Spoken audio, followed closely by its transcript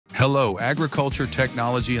Hello, agriculture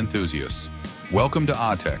technology enthusiasts. Welcome to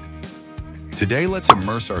AhTech. Today, let's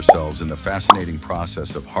immerse ourselves in the fascinating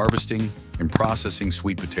process of harvesting and processing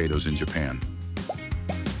sweet potatoes in Japan.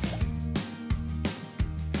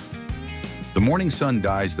 The morning sun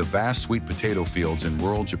dyes the vast sweet potato fields in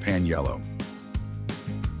rural Japan yellow.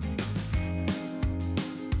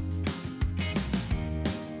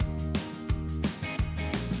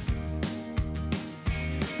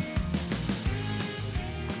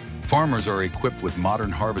 Farmers are equipped with modern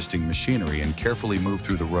harvesting machinery and carefully move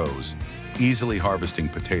through the rows, easily harvesting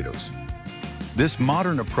potatoes. This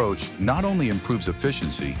modern approach not only improves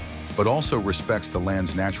efficiency, but also respects the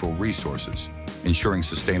land's natural resources, ensuring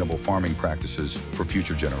sustainable farming practices for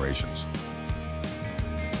future generations.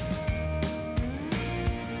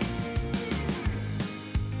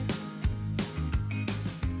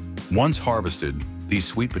 Once harvested, these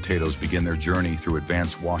sweet potatoes begin their journey through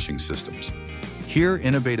advanced washing systems. Here,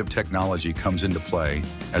 innovative technology comes into play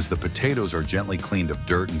as the potatoes are gently cleaned of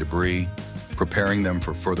dirt and debris, preparing them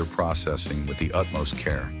for further processing with the utmost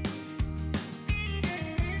care.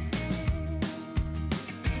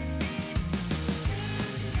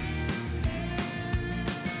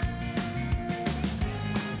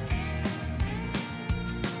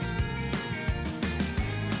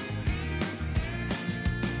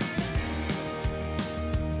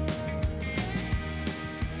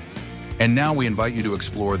 And now we invite you to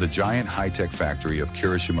explore the giant high-tech factory of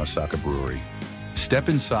Kirishima Sake Brewery. Step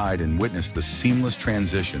inside and witness the seamless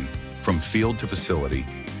transition from field to facility,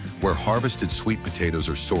 where harvested sweet potatoes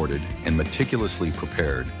are sorted and meticulously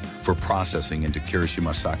prepared for processing into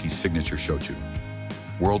Kirishima Sake's signature shochu,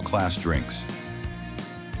 world-class drinks.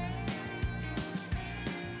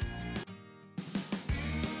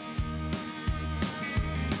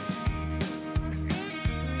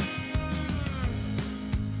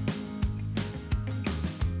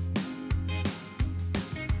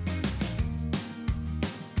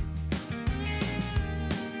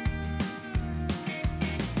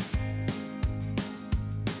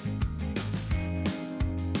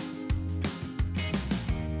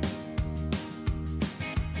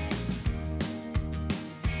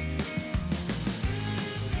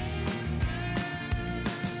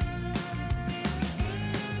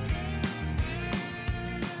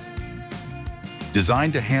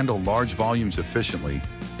 Designed to handle large volumes efficiently,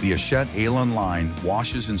 the AhTech line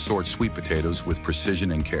washes and sorts sweet potatoes with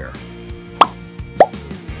precision and care.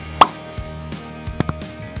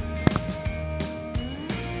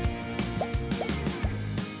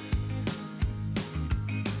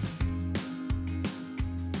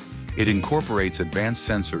 It incorporates advanced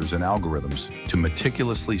sensors and algorithms to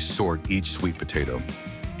meticulously sort each sweet potato,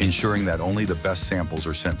 ensuring that only the best samples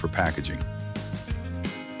are sent for packaging.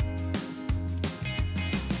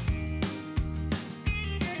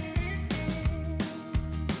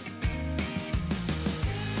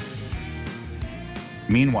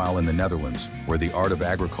 Meanwhile, in the Netherlands, where the art of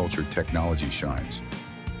agriculture technology shines,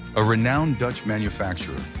 a renowned Dutch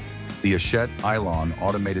manufacturer, the AhTech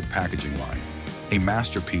automated packaging line, a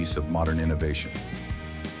masterpiece of modern innovation.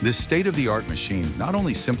 This state-of-the-art machine not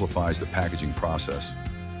only simplifies the packaging process,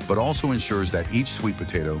 but also ensures that each sweet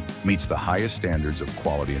potato meets the highest standards of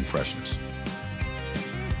quality and freshness.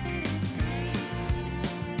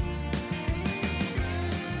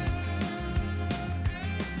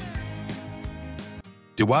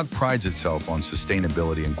 AhTech prides itself on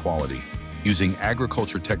sustainability and quality, using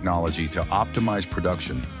agriculture technology to optimize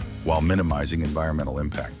production while minimizing environmental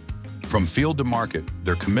impact. From field to market,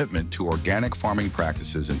 their commitment to organic farming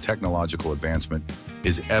practices and technological advancement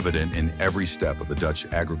is evident in every step of the Dutch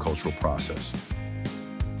agricultural process.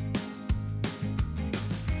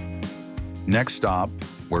 Next stop,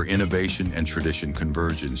 where innovation and tradition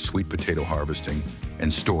converge in sweet potato harvesting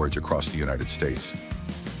and storage across the United States.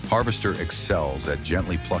 Harvester excels at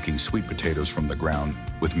gently plucking sweet potatoes from the ground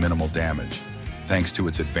with minimal damage, thanks to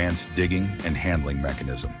its advanced digging and handling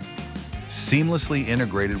mechanism. Seamlessly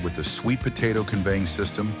integrated with the sweet potato conveying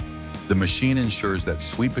system, the machine ensures that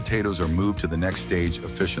sweet potatoes are moved to the next stage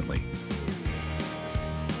efficiently.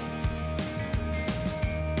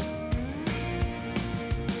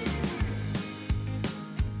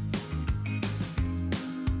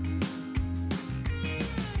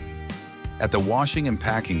 At the washing and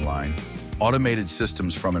packing line, automated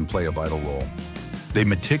systems from and play a vital role. They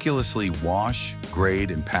meticulously wash, grade,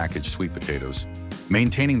 and package sweet potatoes,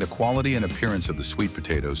 maintaining the quality and appearance of the sweet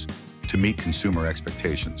potatoes to meet consumer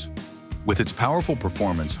expectations. With its powerful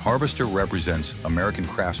performance, Harvester represents American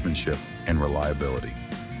craftsmanship and reliability.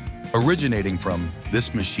 Originating from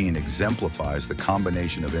this machine exemplifies the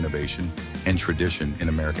combination of innovation and tradition in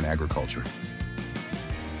American agriculture.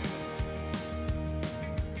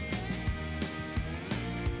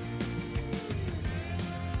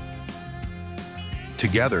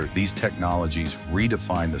 Together, these technologies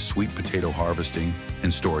redefine the sweet potato harvesting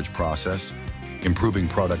and storage process, improving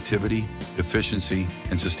productivity, efficiency,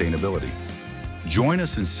 and sustainability. Join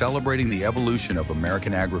us in celebrating the evolution of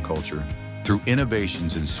American agriculture through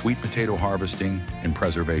innovations in sweet potato harvesting and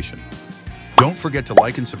preservation. Don't forget to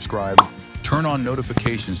like and subscribe. Turn on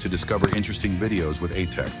notifications to discover interesting videos with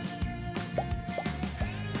AhTech.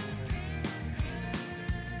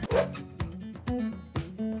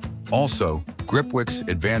 Also, Gripwix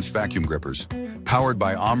advanced vacuum grippers, powered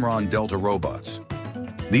by Omron Delta robots.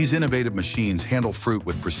 These innovative machines handle fruit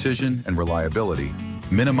with precision and reliability,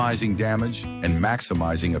 minimizing damage and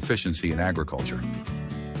maximizing efficiency in agriculture.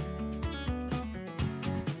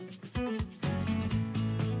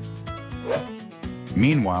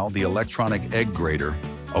 Meanwhile, the electronic egg grater,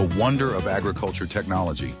 a wonder of agriculture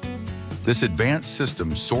technology. This advanced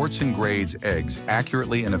system sorts and grades eggs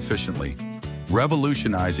accurately and efficiently,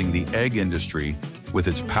 revolutionizing the egg industry with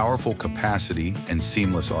its powerful capacity and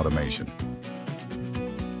seamless automation.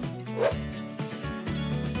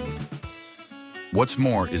 What's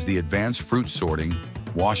more is the advanced fruit sorting,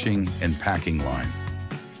 washing, and packing line.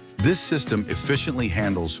 This system efficiently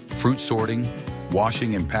handles fruit sorting,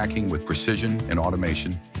 washing, and packing with precision and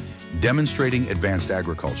automation, demonstrating advanced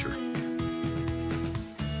agriculture.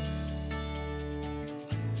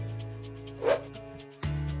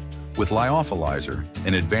 With lyophilizer,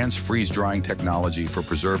 an advanced freeze-drying technology for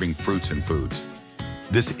preserving fruits and foods.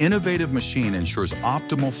 This innovative machine ensures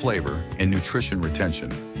optimal flavor and nutrition retention,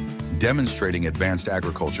 demonstrating advanced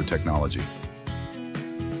agriculture technology.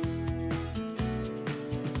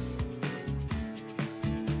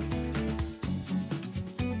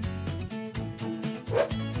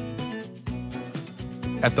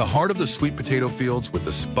 At the heart of the sweet potato fields with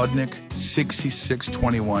the Sputnik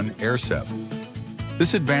 6621 AirSep.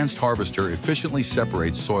 This advanced harvester efficiently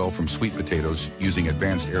separates soil from sweet potatoes using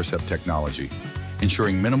advanced AirSep technology,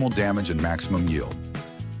 ensuring minimal damage and maximum yield.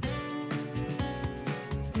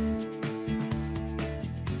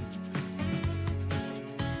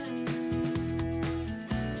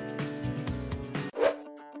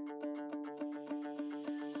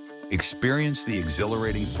 Experience the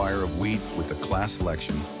exhilarating fire of wheat with the Class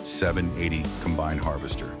Selection 780 combined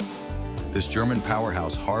harvester. This German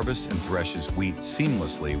powerhouse harvests and threshes wheat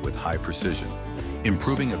seamlessly with high precision,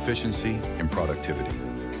 improving efficiency and productivity.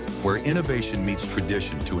 Where innovation meets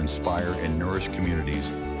tradition to inspire and nourish communities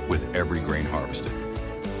with every grain harvested.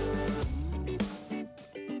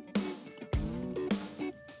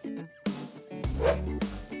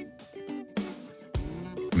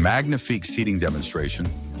 Magnifique seeding demonstration.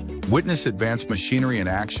 Witness advanced machinery in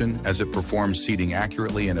action as it performs seeding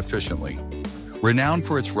accurately and efficiently. Renowned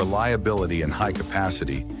for its reliability and high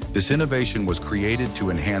capacity, this innovation was created to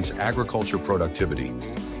enhance agriculture productivity.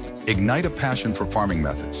 Ignite a passion for farming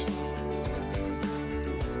methods.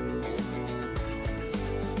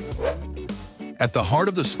 At the heart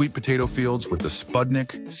of the sweet potato fields with the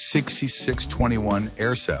Sputnik 6621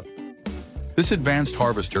 AirSep. This advanced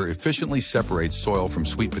harvester efficiently separates soil from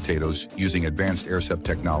sweet potatoes using advanced AirSep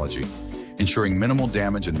technology, ensuring minimal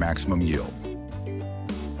damage and maximum yield.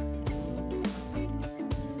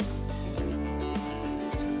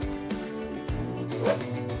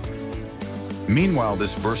 Meanwhile,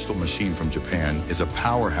 this versatile machine from Japan is a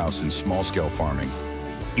powerhouse in small-scale farming,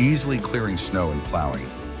 easily clearing snow and plowing.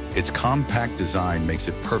 Its compact design makes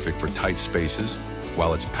it perfect for tight spaces,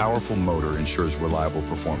 while its powerful motor ensures reliable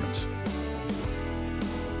performance.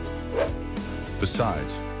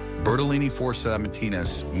 Besides, Bertolini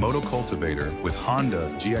 417's motocultivator with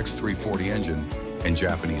Honda GX340 engine and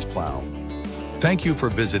Japanese Plow. Thank you for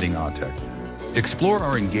visiting AhTech. Explore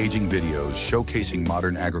our engaging videos showcasing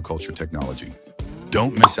modern agriculture technology.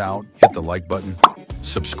 Don't miss out, hit the like button,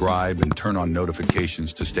 subscribe, and turn on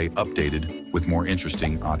notifications to stay updated with more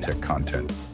interesting AhTech content.